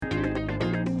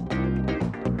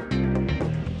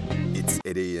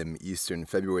8 a.m. Eastern,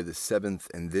 February the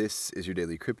 7th, and this is your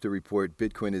daily crypto report.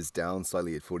 Bitcoin is down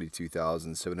slightly at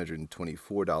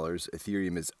 $42,724.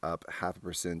 Ethereum is up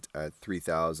 0.5% at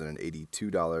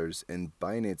 $3,082, and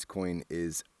Binance Coin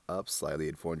is up slightly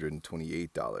at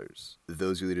 $428.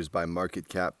 Those are leaders by market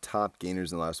cap. Top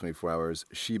gainers in the last 24 hours,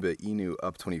 Shiba Inu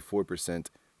up 24%,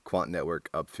 Quant Network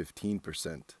up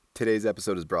 15%. Today's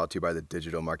episode is brought to you by the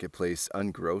digital marketplace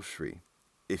Ungrocery.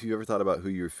 If you've ever thought about who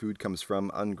your food comes from,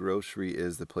 Ungrocery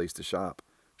is the place to shop.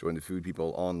 Join the food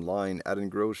people online at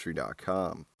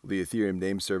ungrocery.com. The Ethereum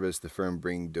name service, the firm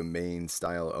bringing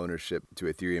domain-style ownership to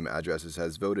Ethereum addresses,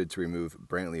 has voted to remove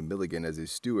Brantly Milligan as a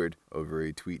steward over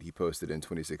a tweet he posted in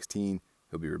 2016.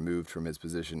 He'll be removed from his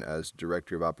position as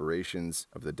Director of Operations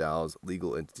of the DAO's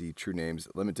legal entity True Names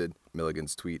Limited.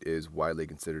 Milligan's tweet is widely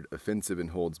considered offensive and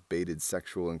holds baited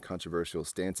sexual and controversial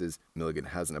stances. Milligan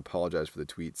hasn't apologized for the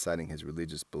tweet, citing his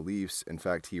religious beliefs. In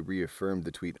fact, he reaffirmed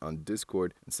the tweet on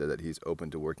Discord and said that he's open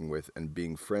to working with and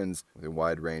being friends with a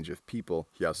wide range of people.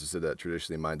 He also said that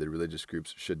traditionally minded religious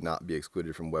groups should not be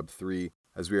excluded from Web3.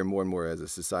 As we are more and more as a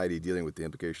society dealing with the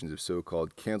implications of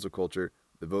so-called cancel culture,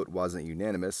 the vote wasn't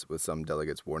unanimous, with some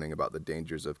delegates warning about the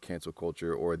dangers of cancel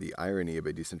culture or the irony of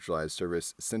a decentralized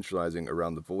service centralizing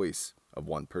around the voice of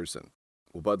one person.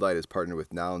 Well, Bud Light has partnered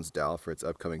with Nouns DAO for its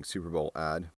upcoming SuperBowl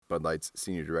ad. Bud Light's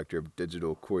Senior Director of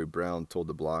Digital, Corey Brown, told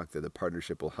The Block that the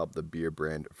partnership will help the beer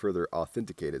brand further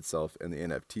authenticate itself in the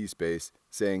NFT space,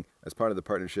 saying, as part of the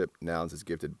partnership, Nouns has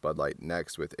gifted Bud Light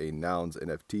Next with a Nouns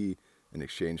NFT in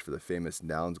exchange for the famous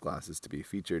Nouns glasses to be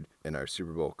featured in our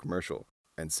Super Bowl commercial.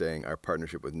 And saying our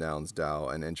partnership with Nouns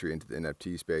DAO and entry into the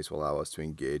NFT space will allow us to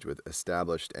engage with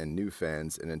established and new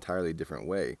fans in an entirely different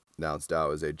way. Nouns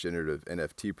DAO is a generative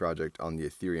NFT project on the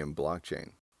Ethereum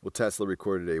blockchain. Well, Tesla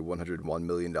recorded a $101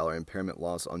 million impairment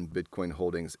loss on Bitcoin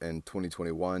holdings in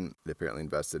 2021. It apparently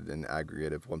invested an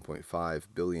aggregate of $1.5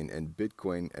 billion in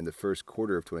Bitcoin in the first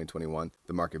quarter of 2021.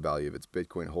 The market value of its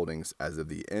Bitcoin holdings as of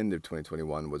the end of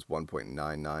 2021 was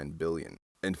 $1.99 billion.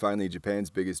 And finally, Japan's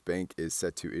biggest bank is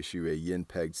set to issue a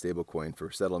yen-pegged stablecoin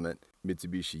for settlement.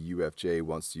 Mitsubishi UFJ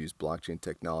wants to use blockchain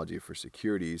technology for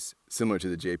securities, similar to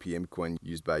the JPM coin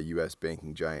used by U.S.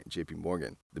 banking giant JP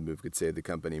Morgan. The move could save the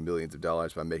company millions of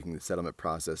dollars by making the settlement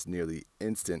process nearly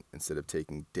instant instead of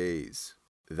taking days.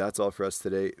 That's all for us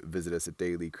today. Visit us at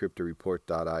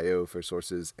dailycryptoreport.io for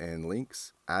sources and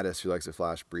links. Add us who likes a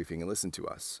flash briefing and listen to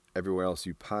us everywhere else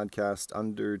you podcast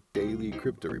under Daily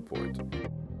Crypto Report.